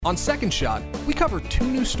On Second Shot, we cover 2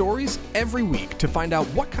 new stories every week to find out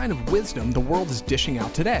what kind of wisdom the world is dishing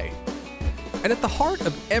out today. And at the heart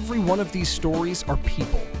of every one of these stories are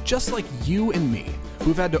people, just like you and me,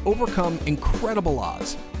 who've had to overcome incredible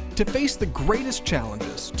odds, to face the greatest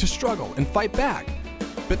challenges, to struggle and fight back.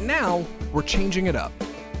 But now, we're changing it up.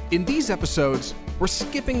 In these episodes, we're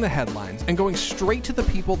skipping the headlines and going straight to the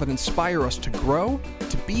people that inspire us to grow,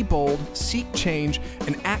 to be bold, seek change,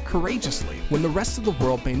 and act courageously when the rest of the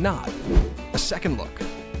world may not. A second look,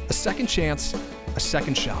 a second chance, a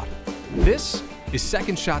second shot. This is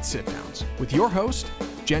Second Shot Sit-Downs with your host,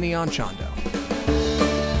 Jenny Anchondo.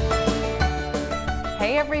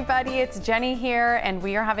 Hey everybody, it's Jenny here, and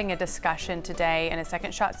we are having a discussion today in a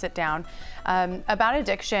Second Shot Sit-Down about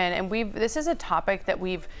addiction. And this is a topic that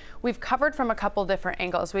we've covered from a couple different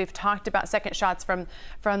angles. We've talked about second shots from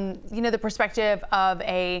the perspective of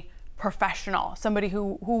a professional, somebody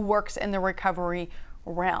who works in the recovery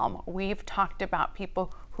realm. We've talked about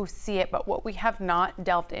people who see it, but what we have not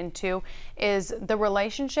delved into is the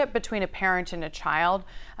relationship between a parent and a child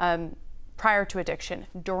prior to addiction,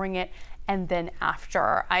 during it, and then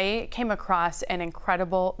after. I came across an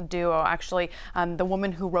incredible duo, actually, the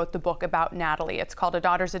woman who wrote the book about Natalie. It's called A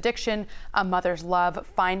Daughter's Addiction, A Mother's Love,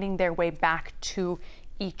 Finding Their Way Back to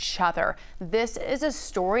Each Other. This is a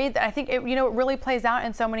story that I think it really plays out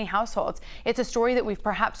in so many households. It's a story that we've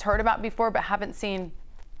perhaps heard about before, but haven't seen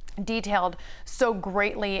detailed so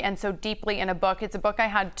greatly and so deeply in a book. It's a book I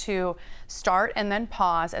had to start and then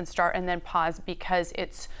pause and start and then pause because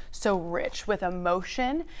it's so rich with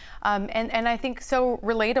emotion and I think so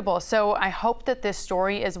relatable. So I hope that this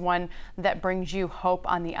story is one that brings you hope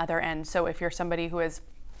on the other end. So if you're somebody who is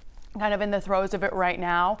kind of in the throes of it right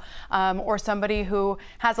now, or somebody who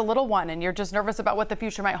has a little one and you're just nervous about what the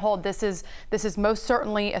future might hold, this is most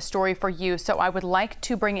certainly a story for you. So I would like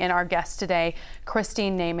to bring in our guest today,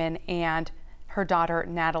 Christine Naiman and her daughter,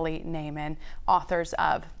 Natalie Naiman, authors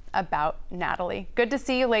of About Natalie. Good to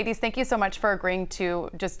see you, ladies. Thank you so much for agreeing to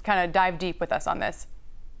just kind of dive deep with us on this.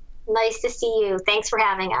 Nice to see you. Thanks for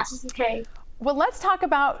having us. Okay. Well, let's talk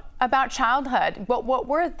about childhood. What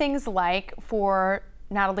were things like for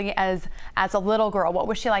Natalie as a little girl? What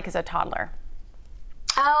was she like as a toddler?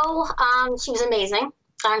 She was amazing.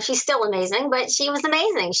 She's still amazing, but she was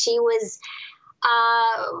amazing. She was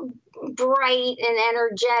bright and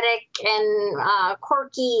energetic and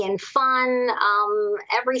quirky and fun.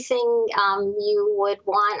 Everything you would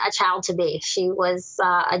want a child to be. She was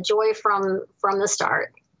a joy from the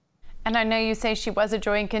start. And I know you say she was a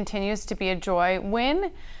joy and continues to be a joy.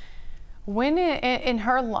 When in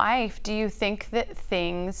her life do you think that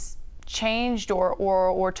things changed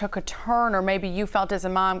or took a turn, or maybe you felt as a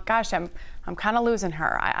mom, gosh, I'm kind of losing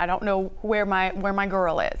her. I don't know where my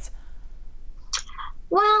girl is?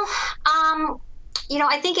 Well,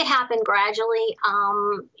 I think it happened gradually.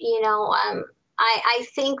 I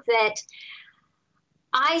think that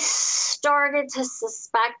I started to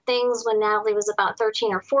suspect things when Natalie was about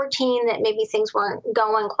 13 or 14, that maybe things weren't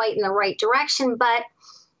going quite in the right direction, but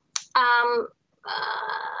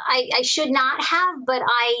I should not have, but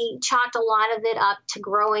I chalked a lot of it up to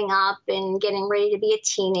growing up and getting ready to be a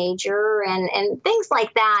teenager and things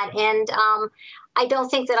like that. And I don't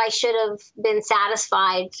think that I should have been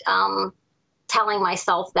satisfied telling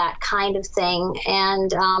myself that kind of thing.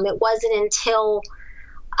 And it wasn't until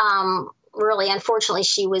really, unfortunately,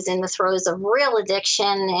 she was in the throes of real addiction,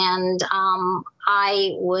 and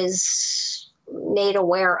I was made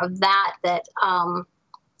aware of that that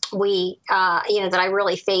I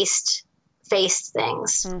really faced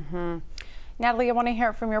things. Mm-hmm. Natalie, I want to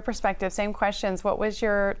hear it from your perspective. Same questions. What was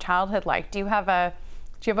your childhood like? Do you have a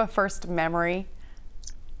first memory?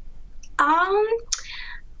 I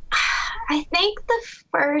think the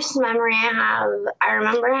first memory I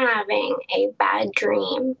remember having a bad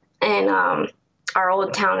dream in our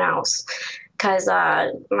old townhouse, because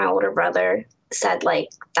my older brother said, like,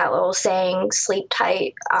 that little saying, sleep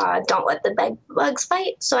tight, don't let the bugs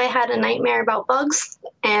bite. So I had a nightmare about bugs,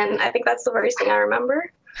 and I think that's the first thing I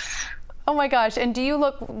remember. Oh my gosh. And do you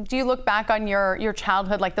look back on your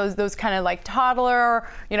childhood, like those kind of like toddler,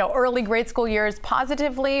 early grade school years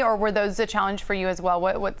positively, or were those a challenge for you as well?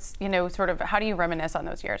 What's sort of, how do you reminisce on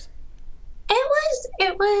those years?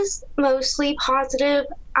 It was mostly positive.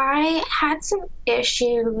 I had some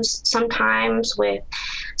issues sometimes with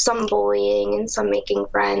some bullying and some making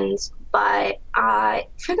friends, but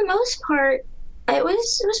for the most part, it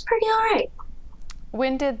was pretty all right.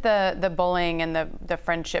 When did the bullying and the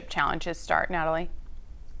friendship challenges start, Natalie?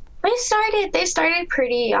 They started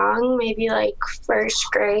pretty young, maybe like first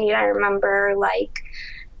grade. I remember like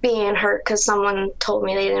being hurt because someone told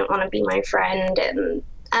me they didn't want to be my friend, and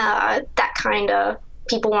that kind of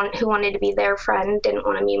people who wanted to be their friend didn't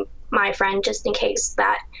want to be my friend, just in case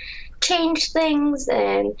that changed things.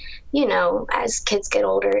 And, you know, as kids get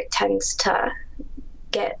older, it tends to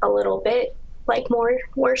get a little bit like more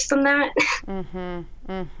worse than that.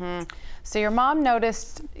 So your mom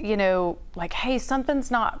noticed, you know, like, hey,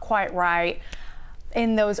 something's not quite right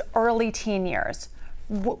in those early teen years.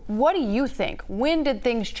 What do you think? When did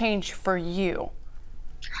things change for you?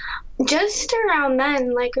 Just around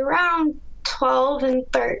then, like around 12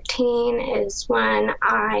 and 13 is when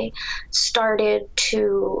I started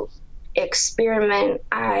to experiment.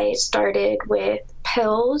 I started with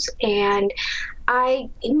pills, and I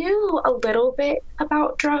knew a little bit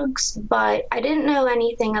about drugs, but I didn't know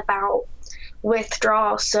anything about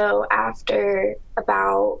withdrawal. So after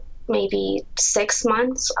about maybe 6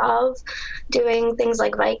 months of doing things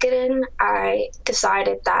like Vicodin, I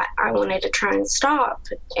decided that I wanted to try and stop.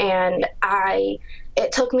 And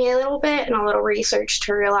it took me a little bit and a little research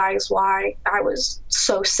to realize why I was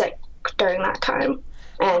so sick during that time.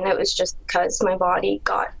 And it was just because my body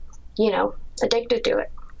got, you know, addicted to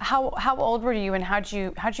it. How old were you, and how'd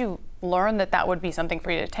you learn that would be something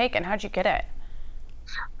for you to take, and how'd you get it?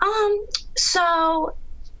 So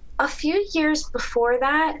a few years before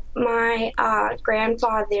that, my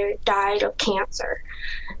grandfather died of cancer,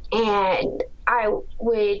 and I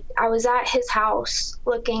was at his house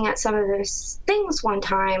looking at some of those things one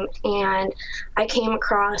time, and I came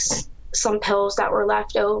across some pills that were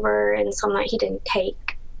left over and some that he didn't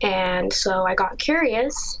take. And so I got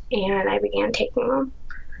curious and I began taking them.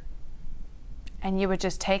 And you would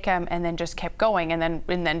just take them and then just kept going, and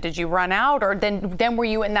then did you run out, or then were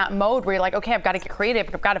you in that mode where you're like, okay, I've got to get creative,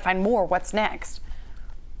 I've got to find more, what's next?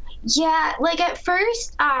 Yeah, like at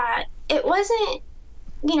first, it wasn't,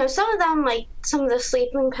 you know, some of them, like some of the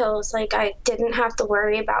sleeping pills, like I didn't have to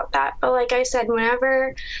worry about that. But like I said,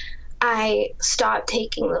 whenever I stopped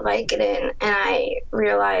taking the Vicodin and I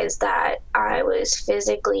realized that I was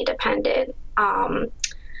physically dependent,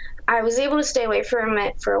 I was able to stay away from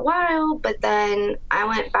it for a while, but then I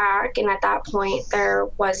went back, and at that point there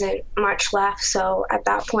wasn't much left. So at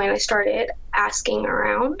that point I started asking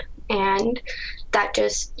around, and that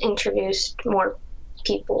just introduced more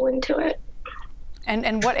people into it.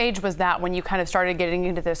 And what age was that when you kind of started getting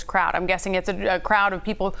into this crowd? I'm guessing it's a crowd of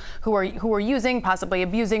people who are using, possibly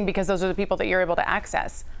abusing, because those are the people that you're able to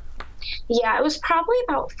access. Yeah, it was probably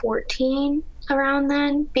about 14 around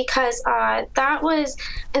then, because that was,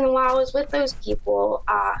 and while I was with those people,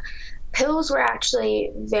 pills were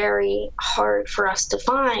actually very hard for us to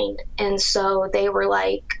find. And so they were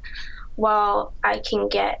like, well, I can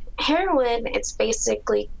get heroin, it's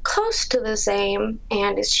basically close to the same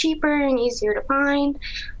and it's cheaper and easier to find.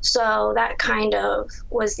 So that kind of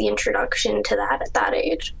was the introduction to that at that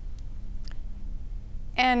age.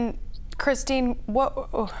 And Christine,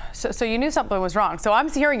 so you knew something was wrong. So I'm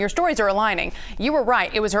hearing your stories are aligning. You were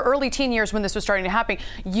right. It was her early teen years when this was starting to happen.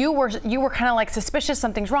 You were kind of like suspicious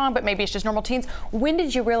something's wrong, but maybe it's just normal teens. When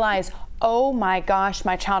did you realize, oh my gosh,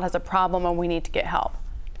 my child has a problem and we need to get help?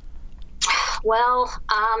 Well,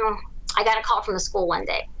 I got a call from the school one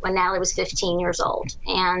day when Natalie was 15 years old.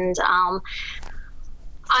 And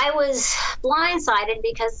I was blindsided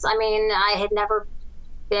because, I mean, I had never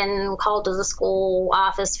been called to the school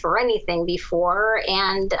office for anything before.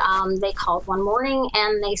 And they called one morning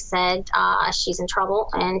and they said, she's in trouble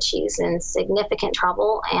and she's in significant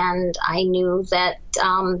trouble. And I knew that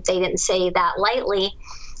they didn't say that lightly.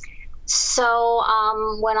 So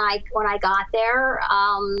when I got there,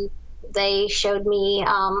 they showed me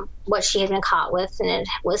what she had been caught with, and it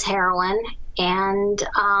was heroin. And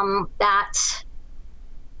that,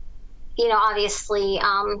 you know, obviously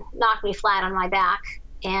knocked me flat on my back.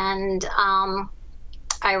 And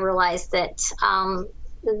I realized that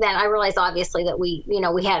then I realized obviously that we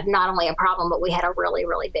had not only a problem, but we had a really,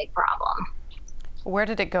 really big problem. Where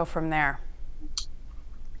did it go from there?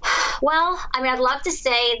 Well, I mean, I'd love to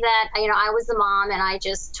say that, you know, I was the mom and I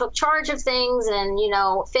just took charge of things and, you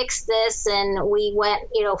know, fixed this, and we went,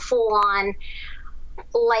 you know, full on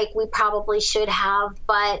like we probably should have.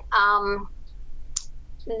 But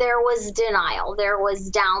there was denial, there was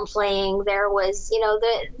downplaying, there was, you know,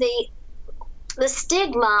 the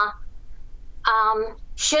stigma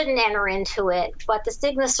shouldn't enter into it, but the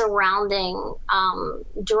stigma surrounding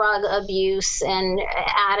drug abuse and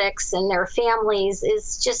addicts and their families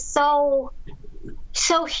is just so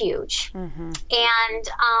huge. Mm-hmm. And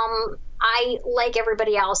I, like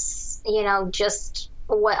everybody else, you know, just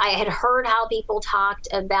what I had heard, how people talked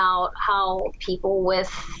about how people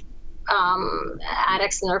with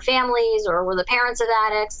addicts in their families or were the parents of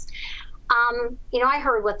addicts, you know, I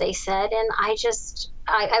heard what they said, and I just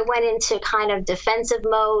I went into kind of defensive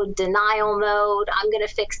mode, denial mode. I'm going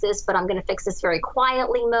to fix this, but I'm going to fix this very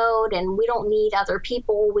quietly mode. And we don't need other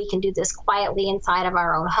people. We can do this quietly inside of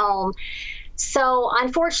our own home. So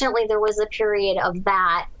unfortunately, there was a period of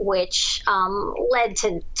that which led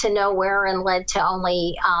to nowhere and led to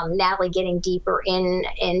only Natalie getting deeper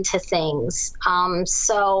into things.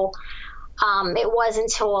 It wasn't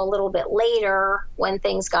until a little bit later, when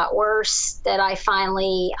things got worse, that I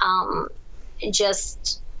finally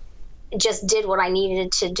just did what I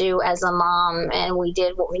needed to do as a mom, and we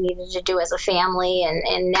did what we needed to do as a family.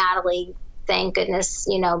 And Natalie, thank goodness,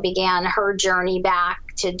 began her journey back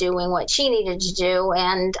to doing what she needed to do.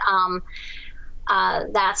 And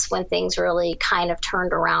that's when things really kind of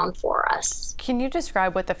turned around for us. Can you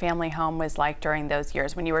describe what the family home was like during those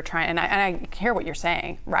years when you were trying, and I hear what you're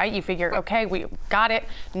saying, right? You figure, okay, we got it,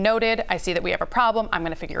 noted, I see that we have a problem, I'm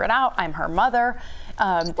going to figure it out, I'm her mother.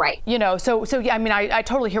 Right. So yeah, I mean, I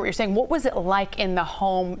totally hear what you're saying. What was it like in the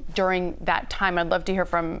home during that time? I'd love to hear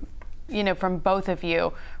from both of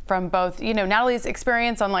you, from both, Natalie's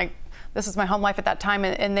experience on like, this is my home life at that time,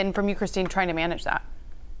 and then from you, Christine, trying to manage that.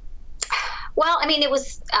 Well, I mean,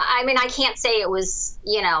 I can't say it was,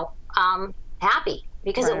 happy,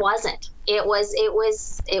 because It wasn't. It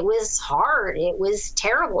was hard. It was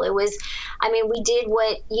terrible. It was, we did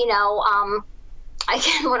what,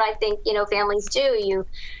 again, what I think, families do.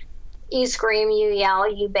 You scream, you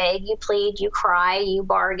yell, you beg, you plead, you cry, you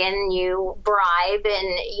bargain, you bribe,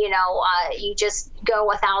 and, you just go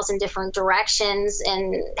 1,000 different directions,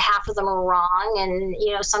 and half of them are wrong. And,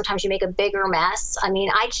 sometimes you make a bigger mess.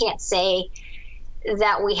 I can't say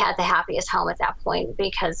that we had the happiest home at that point,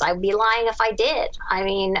 because I'd be lying if I did.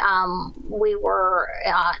 We were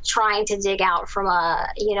trying to dig out from a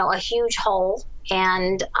huge hole.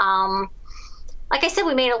 And like I said,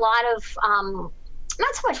 we made a lot of,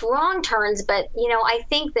 not so much wrong turns, but, I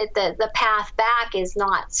think that the path back is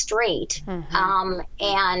not straight. Mm-hmm.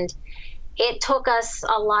 And it took us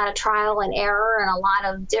a lot of trial and error and a lot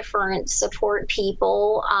of different support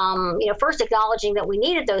people, first acknowledging that we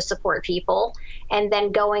needed those support people, and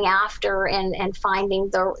then going after and finding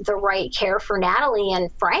the right care for Natalie, and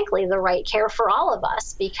frankly, the right care for all of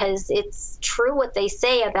us, because it's true what they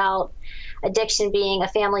say about addiction being a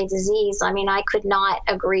family disease. I could not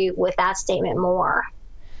agree with that statement more.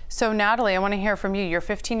 So Natalie, I want to hear from you. You're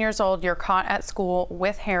 15 years old, you're caught at school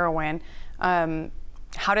with heroin.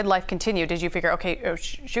 How did life continue? Did you figure, okay,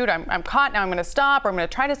 shoot, I'm caught, now I'm going to stop, or I'm going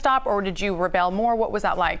to try to stop, or did you rebel more? What was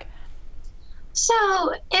that like?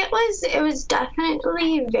 So it was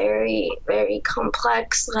definitely very, very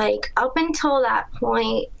complex. Like, up until that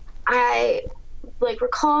point, I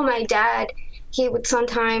recall my dad, he would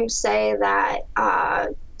sometimes say that,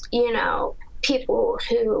 people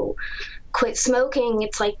who quit smoking,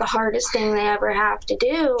 it's like the hardest thing they ever have to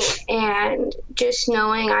do. And just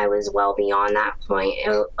knowing I was well beyond that point,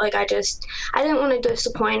 I didn't want to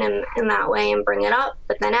disappoint him in that way and bring it up.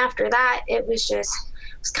 But then after that, it was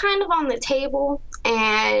kind of on the table.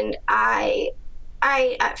 And I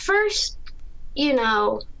at first,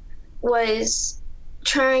 was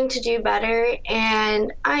trying to do better,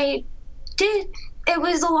 and I did. It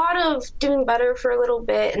was a lot of doing better for a little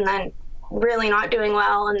bit and then really not doing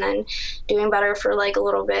well, and then doing better for like a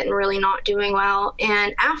little bit and really not doing well.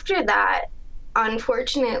 And after that,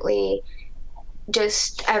 unfortunately,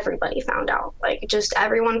 just everybody found out. Just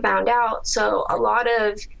everyone found out. So a lot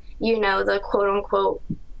of, the quote unquote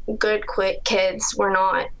good quit kids were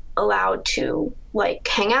not allowed to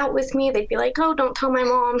hang out with me. They'd be like, oh, don't tell my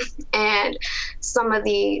mom. And some of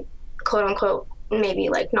the quote unquote maybe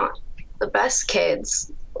not the best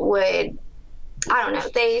kids would, I don't know,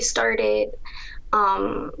 they started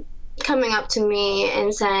coming up to me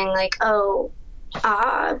and saying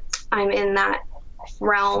I'm in that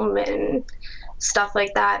realm and stuff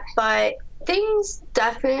like that. But things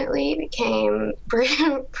definitely became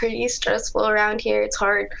pretty stressful around here. It's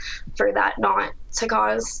hard for that not to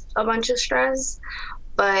cause a bunch of stress,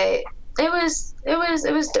 but it was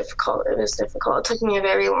difficult. It was difficult. It took me a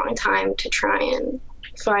very long time to try and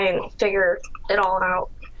figure it all out.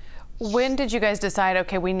 When did you guys decide,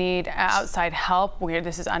 okay, we need outside help,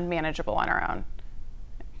 this is unmanageable on our own?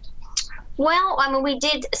 Well, we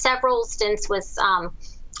did several stints with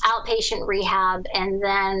outpatient rehab, and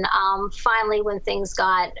then finally, when things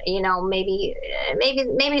got, maybe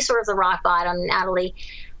sort of the rock bottom, Natalie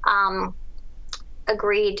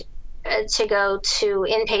agreed to go to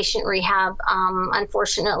inpatient rehab.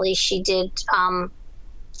 Unfortunately, she did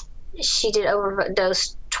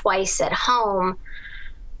overdose twice at home.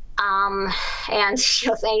 And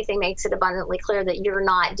if anything makes it abundantly clear that you're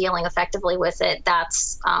not dealing effectively with it,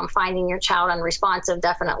 that's finding your child unresponsive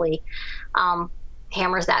definitely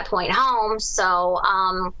hammers that point home. So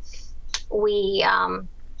we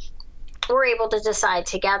were able to decide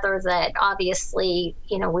together that obviously,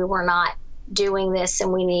 we were not doing this,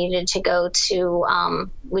 and we needed to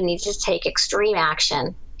take extreme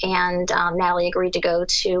action. And Natalie agreed to go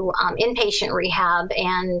to inpatient rehab,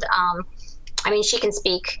 and she can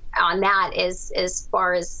speak on that as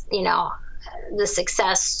far as, the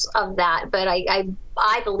success of that. But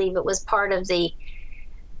I believe it was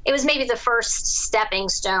it was maybe the first stepping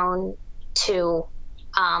stone to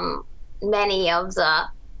many of the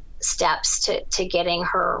steps to getting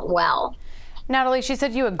her well. Natalie, she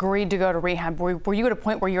said you agreed to go to rehab. Were you at a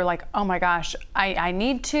point where you're like, oh my gosh, I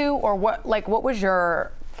need to? Or what was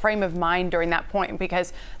your frame of mind during that point?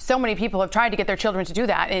 Because so many people have tried to get their children to do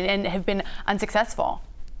that and have been unsuccessful.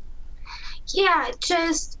 Yeah,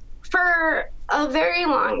 just for a very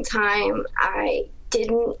long time, I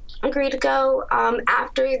didn't agree to go.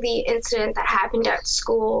 After the incident that happened at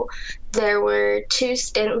school, there were 2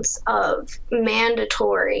 stints of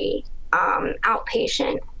mandatory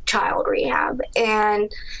outpatient child rehab.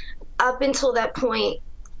 And up until that point,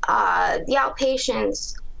 the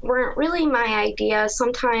outpatients weren't really my idea.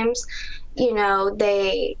 Sometimes,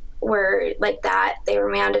 they were like that. They were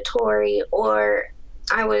mandatory, or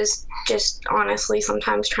I was just honestly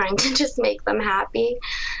sometimes trying to just make them happy.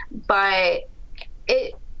 But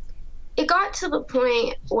it got to the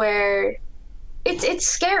point where it's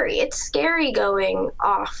scary. It's scary going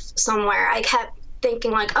off somewhere. I kept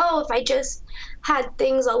thinking like, oh, if I just had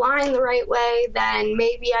things aligned the right way, then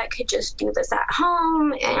maybe I could just do this at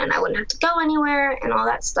home and I wouldn't have to go anywhere and all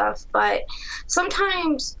that stuff. But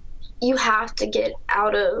sometimes you have to get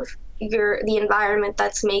out of the environment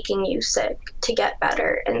that's making you sick to get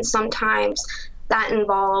better. And sometimes that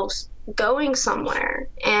involves going somewhere.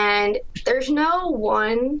 And there's no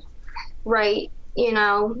one right,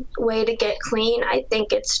 way to get clean. I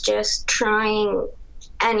think it's just trying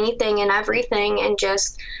anything and everything and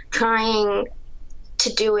just trying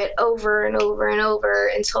to do it over and over and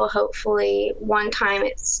over until hopefully one time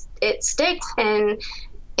it sticks. And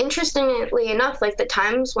interestingly enough, like the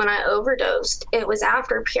times when I overdosed, it was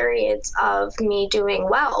after periods of me doing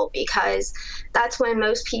well, because that's when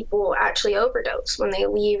most people actually overdose, when they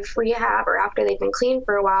leave rehab or after they've been clean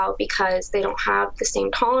for a while, because they don't have the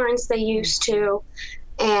same tolerance they used to.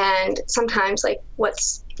 And sometimes like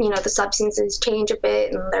the substances change a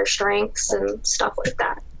bit and their strengths and stuff like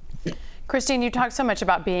that. Christine, you talked so much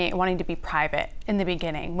about wanting to be private in the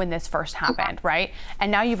beginning when this first happened, right? And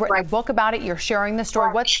now you've written a book about it. You're sharing the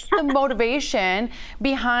story. What's the motivation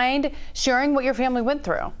behind sharing what your family went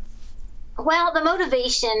through? Well, the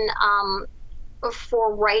motivation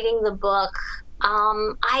for writing the book,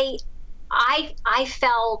 I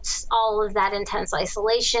felt all of that intense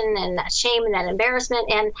isolation and that shame and that embarrassment,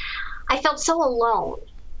 and I felt so alone.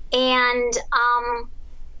 And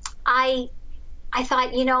I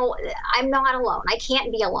thought, I'm not alone. I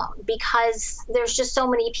can't be alone because there's just so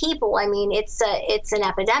many people. I mean, it's an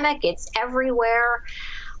epidemic. It's everywhere.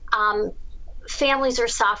 Families are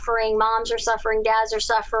suffering. Moms are suffering. Dads are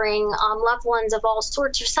suffering. Loved ones of all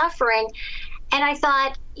sorts are suffering. And I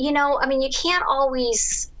thought, you can't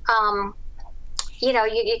always,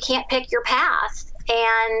 you can't pick your path.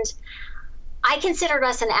 And I considered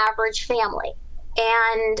us an average family.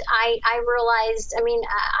 And I realized,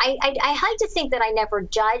 I like to think that I never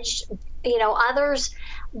judged, others.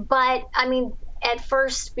 But, at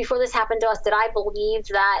first, before this happened to us, did I believe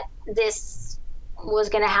that this was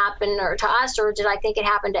going to happen to us? Or did I think it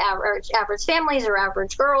happened to average families or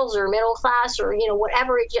average girls or middle class or,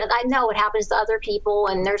 whatever? I know it happens to other people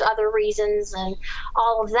and there's other reasons and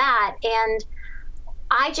all of that. And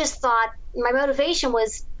I just thought my motivation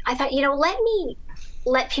was, I thought,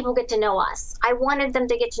 let people get to know us. I wanted them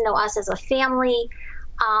to get to know us as a family.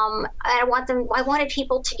 I wanted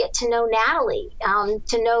people to get to know Natalie,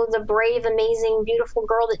 to know the brave, amazing, beautiful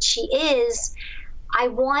girl that she is. I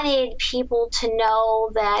wanted people to know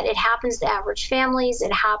that it happens to average families.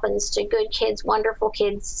 It happens to good kids, wonderful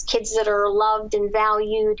kids, kids that are loved and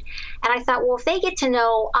valued. And I thought, well, if they get to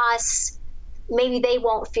know us, maybe they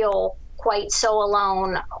won't feel quite so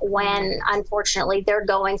alone when, unfortunately, they're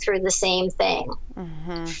going through the same thing.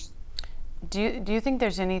 Mm-hmm. Do you think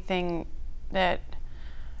there's anything that,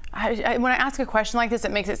 when I ask a question like this,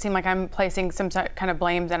 it makes it seem like I'm placing some kind of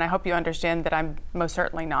blame, and I hope you understand that I'm most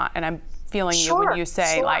certainly not, and I'm feeling you when you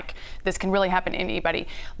say like this can really happen to anybody.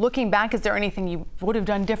 Looking back, is there anything you would have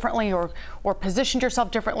done differently or positioned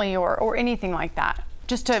yourself differently or anything like that,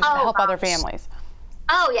 just to help other families?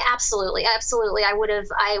 Oh yeah, absolutely, absolutely. I would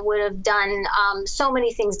have done so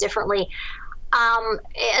many things differently.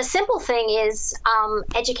 A simple thing is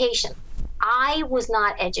education. I was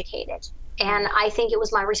not educated, and I think it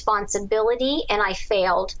was my responsibility, and I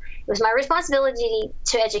failed. It was my responsibility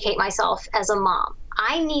to educate myself as a mom.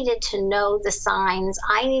 I needed to know the signs.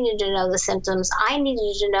 I needed to know the symptoms. I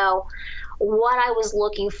needed to know what I was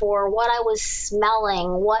looking for, what I was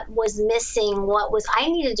smelling, what was missing, I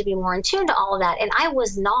needed to be more in tune to all of that. And I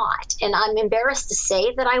was not. And I'm embarrassed to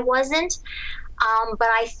say that I wasn't. But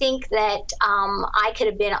I think that I could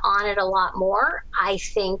have been on it a lot more. I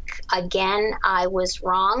think, again, I was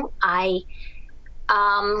wrong. I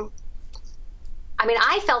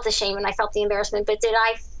felt the shame and I felt the embarrassment, but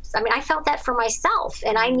I felt that for myself,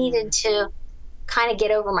 and I needed to kind of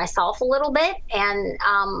get over myself a little bit. And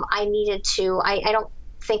I don't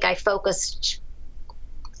think I focused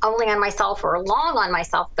only on myself or long on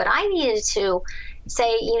myself, but I needed to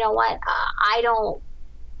say, you know what, I don't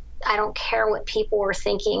care what people were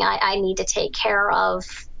thinking. I need to take care of,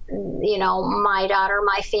 my daughter,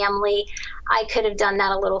 my family. I could have done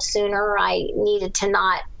that a little sooner. I needed to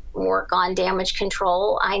not work on damage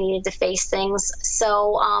control. I needed to face things.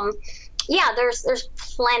 So, there's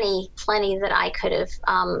plenty that I could have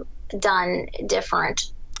done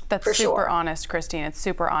different. That's for super sure. honest, Christine. It's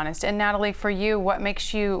super honest. And Natalie, for you, what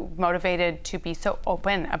makes you motivated to be so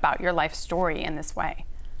open about your life story in this way?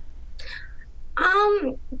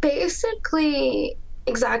 Basically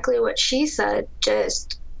exactly what she said.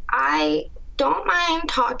 Just, I don't mind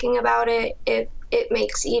talking about it if it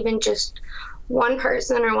makes even just one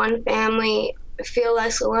person or one family feel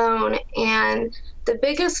less alone. And the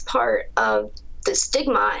biggest part of the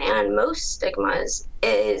stigma, and most stigmas,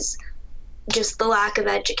 is just the lack of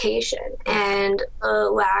education and a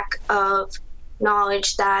lack of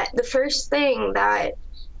knowledge. That the first thing that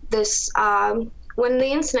when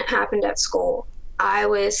the incident happened at school, I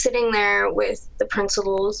was sitting there with the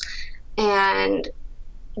principals, and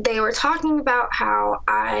they were talking about how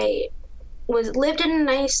I lived in a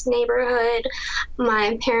nice neighborhood.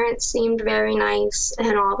 My parents seemed very nice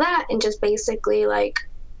and all that, and just basically like,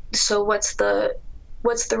 so what's the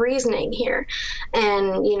reasoning here?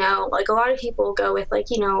 And like a lot of people go with like,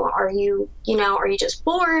 are you just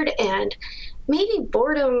bored? And maybe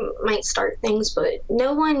boredom might start things, but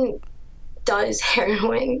no one does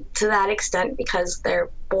heroin to that extent because they're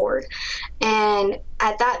bored. And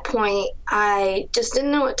at that point, I just didn't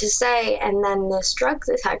know what to say. And then this drug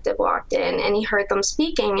detective walked in, and he heard them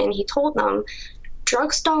speaking, and he told them,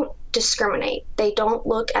 drugs don't discriminate. They don't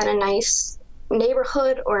look at a nice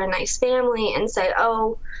neighborhood or a nice family and say,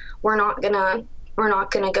 oh, we're not gonna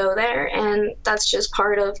go there. And that's just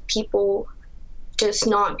part of people just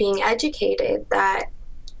not being educated, that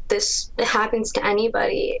it happens to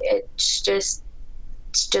anybody. It's just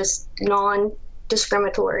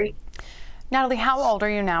non-discriminatory. Natalie, how old are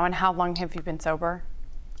you now, and how long have you been sober?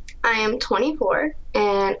 I am 24,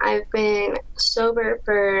 and I've been sober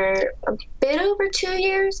for a bit over 2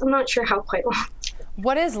 years. I'm not sure how quite long.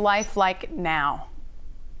 What is life like now?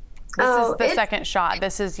 This is the second shot.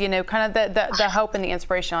 This is, kind of the hope and the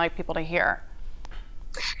inspiration I like people to hear.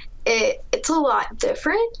 It's a lot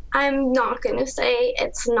different. I'm not going to say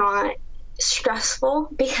it's not stressful,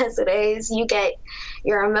 because it is. You get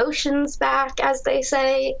your emotions back, as they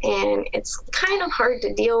say, and it's kind of hard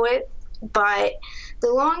to deal with. But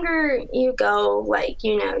the longer you go,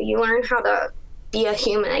 you learn how to be a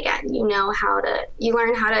human again. You learn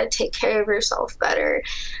how to take care of yourself better,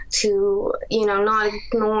 to, not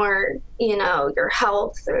ignore, your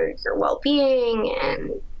health or your well-being.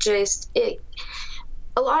 And just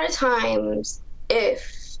a lot of times,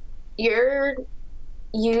 if you're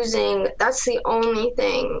using, that's the only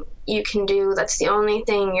thing you can do, that's the only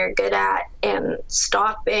thing you're good at, and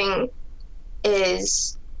stopping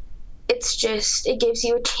it gives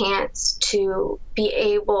you a chance to be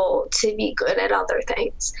able to be good at other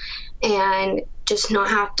things and just not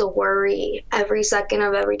have to worry every second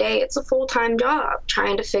of every day. It's a full-time job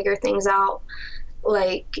trying to figure things out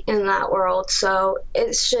in that world. So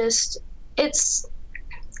it's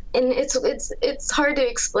hard to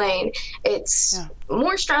explain. It's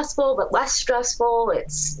more stressful, but less stressful.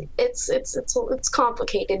 It's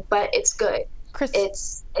complicated, but it's good.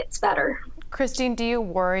 It's better. Christine, do you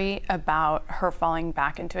worry about her falling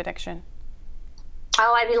back into addiction?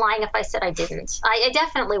 Oh, I'd be lying if I said I didn't. I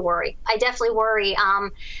definitely worry.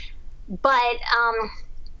 But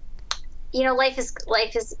life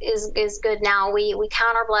is good now. We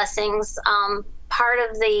count our blessings. Part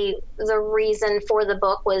of the reason for the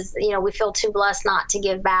book was, we feel too blessed not to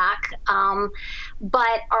give back.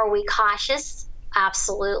 But are we cautious?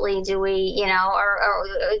 Absolutely. Do we, or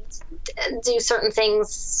do certain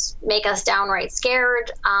things make us downright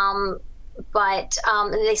scared? But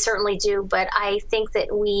they certainly do. But I think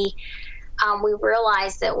that we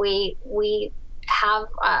realize that we have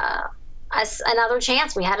another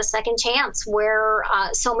chance. We had a second chance where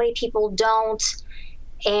so many people don't.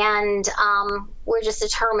 And we're just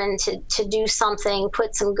determined to do something,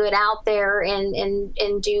 put some good out there, and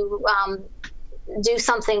do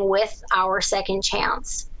something with our second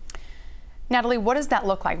chance. Natalie, what does that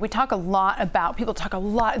look like? People talk a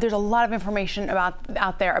lot, there's a lot of information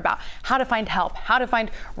out there about how to find help, how to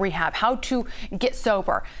find rehab, how to get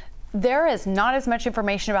sober. There is not as much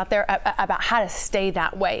information about how to stay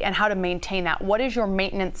that way and how to maintain that. What is your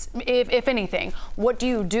maintenance, if anything? What do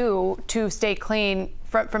you do to stay clean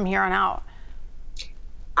from here on out?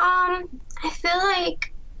 I feel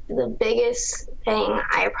like the biggest thing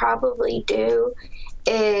I probably do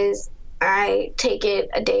is I take it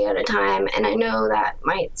a day at a time. And I know that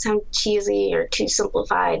might sound cheesy or too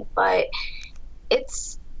simplified, but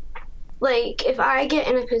it's like if I get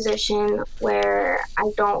in a position where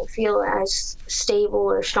I don't feel as stable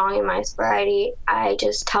or strong in my sobriety, I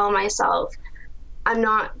just tell myself, I'm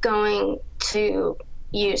not going to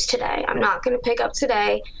use today. I'm not going to pick up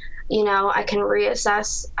today. I can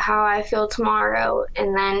reassess how I feel tomorrow.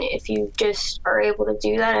 And then if you just are able to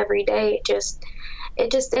do that every day,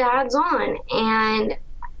 it adds on. And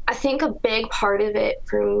I think a big part of it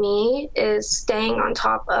for me is staying on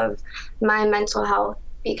top of my mental health,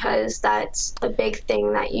 because that's a big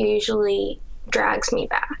thing that usually drags me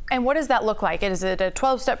back. And what does that look like? Is it a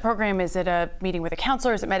 12-step program? Is it a meeting with a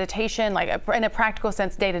counselor? Is it meditation? Like in a practical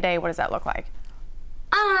sense, day to day, what does that look like?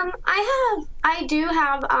 I do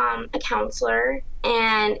have a counselor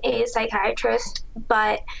and a psychiatrist,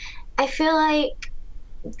 but I feel like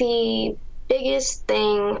the biggest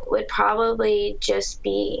thing would probably just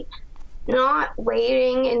be not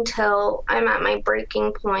waiting until I'm at my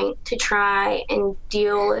breaking point to try and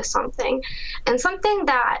deal with something. And something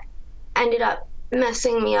that ended up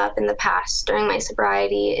messing me up in the past during my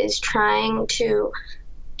sobriety is trying to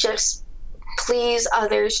just please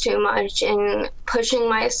others too much and pushing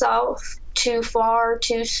myself too far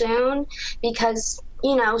too soon, because a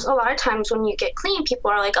lot of times when you get clean,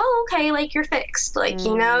 people are like, oh, okay, like you're fixed, like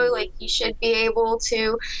like you should be able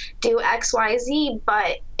to do XYZ,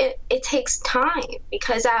 but it takes time,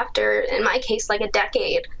 because after, in my case, like a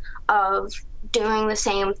decade of doing the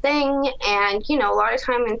same thing, and a lot of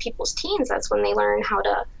time in people's teens, that's when they learn how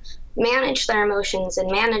to manage their emotions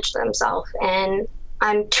and manage themselves, and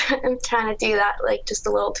I'm trying to do that like just a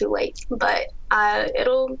little too late, but I'm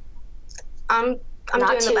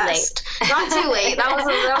Not doing the best. Not too late. That was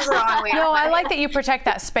the wrong way. No, I like that you protect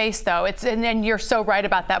that space, though. And then you're so right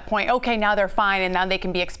about that point. Okay, now they're fine, and now they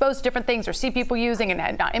can be exposed to different things or see people using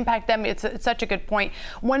and not impact them. It's such a good point.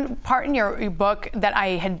 One part in your book that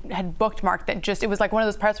I had bookmarked that it was like one of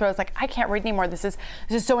those parts where I was like, I can't read anymore. This is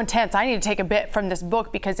so intense. I need to take a bit from this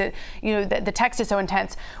book because the text is so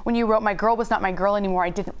intense. When you wrote, "My girl was not my girl anymore, I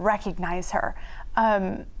didn't recognize her."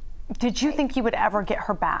 Did you think you would ever get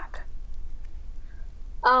her back?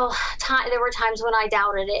 Oh, there were times when I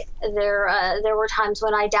doubted it. There were times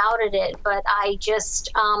when I doubted it, but I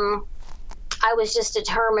was just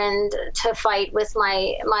determined to fight with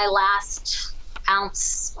my last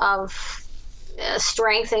ounce of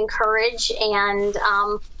strength and courage, and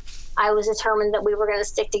I was determined that we were going to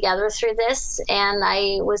stick together through this, and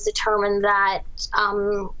I was determined that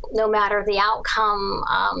no matter the outcome,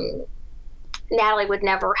 Natalie would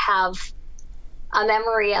never have a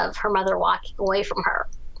memory of her mother walking away from her,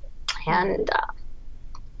 and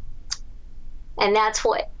that's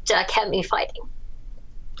what kept me fighting.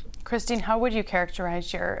 Christine, how would you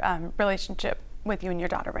characterize your relationship with you and your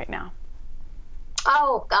daughter right now?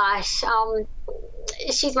 Oh gosh,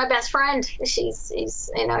 she's my best friend. She's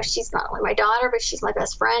not only my daughter, but she's my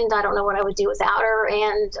best friend. I don't know what I would do without her,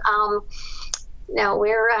 and no,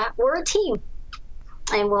 we're a team,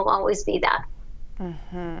 and we'll always be that.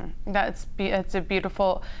 Mm-hmm. That's a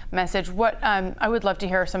beautiful message. What I would love to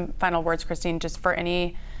hear some final words, Christine, just for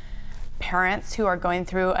any parents who are going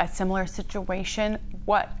through a similar situation.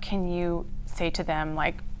 What can you say to them,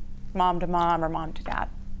 like mom to mom or mom to dad?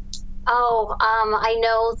 Oh, I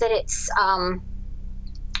know that it's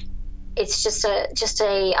just a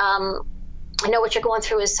I know what you're going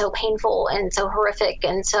through is so painful and so horrific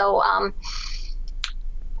and so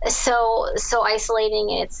isolating.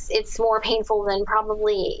 It's more painful than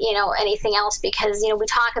probably anything else, because we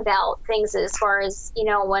talk about things as far as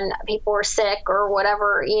when people are sick or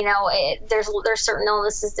whatever, there's certain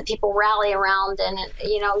illnesses that people rally around, and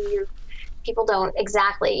people don't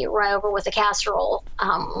exactly run over with a casserole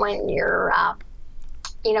when you're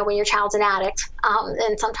when your child's an addict,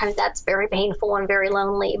 and sometimes that's very painful and very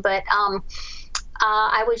lonely. But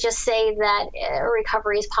I would just say that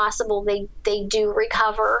recovery is possible. They do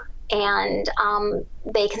recover, and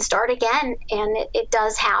they can start again, and it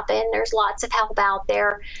does happen. There's lots of help out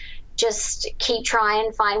there. Just keep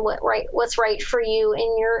trying, find what's right for you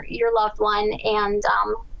and your loved one, and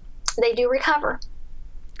they do recover.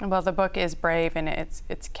 Well, the book is brave and it's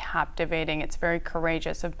captivating. It's very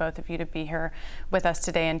courageous of both of you to be here with us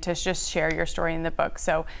today and to just share your story in the book.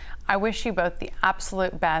 So I wish you both the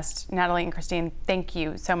absolute best. Natalie and Christine, thank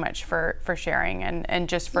you so much for sharing and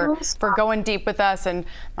just for going deep with us. And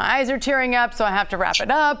my eyes are tearing up, so I have to wrap it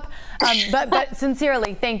up. But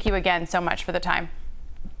sincerely, thank you again so much for the time.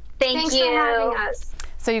 Thanks for having us.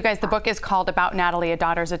 So you guys, the book is called About Natalie, A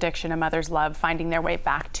Daughter's Addiction, A Mother's Love, Finding Their Way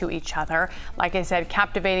Back to Each Other. Like I said,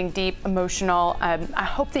 captivating, deep, emotional. I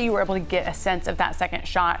hope that you were able to get a sense of that second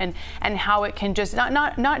shot and how it can just,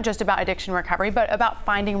 not just about addiction recovery, but about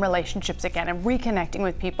finding relationships again and reconnecting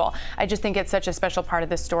with people. I just think it's such a special part of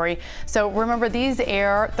this story. So remember, these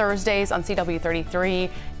air Thursdays on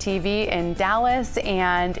CW33 TV in Dallas.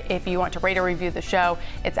 And if you want to rate or review the show,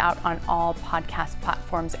 it's out on all podcast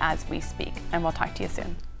platforms as we speak. And we'll talk to you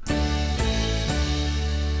soon.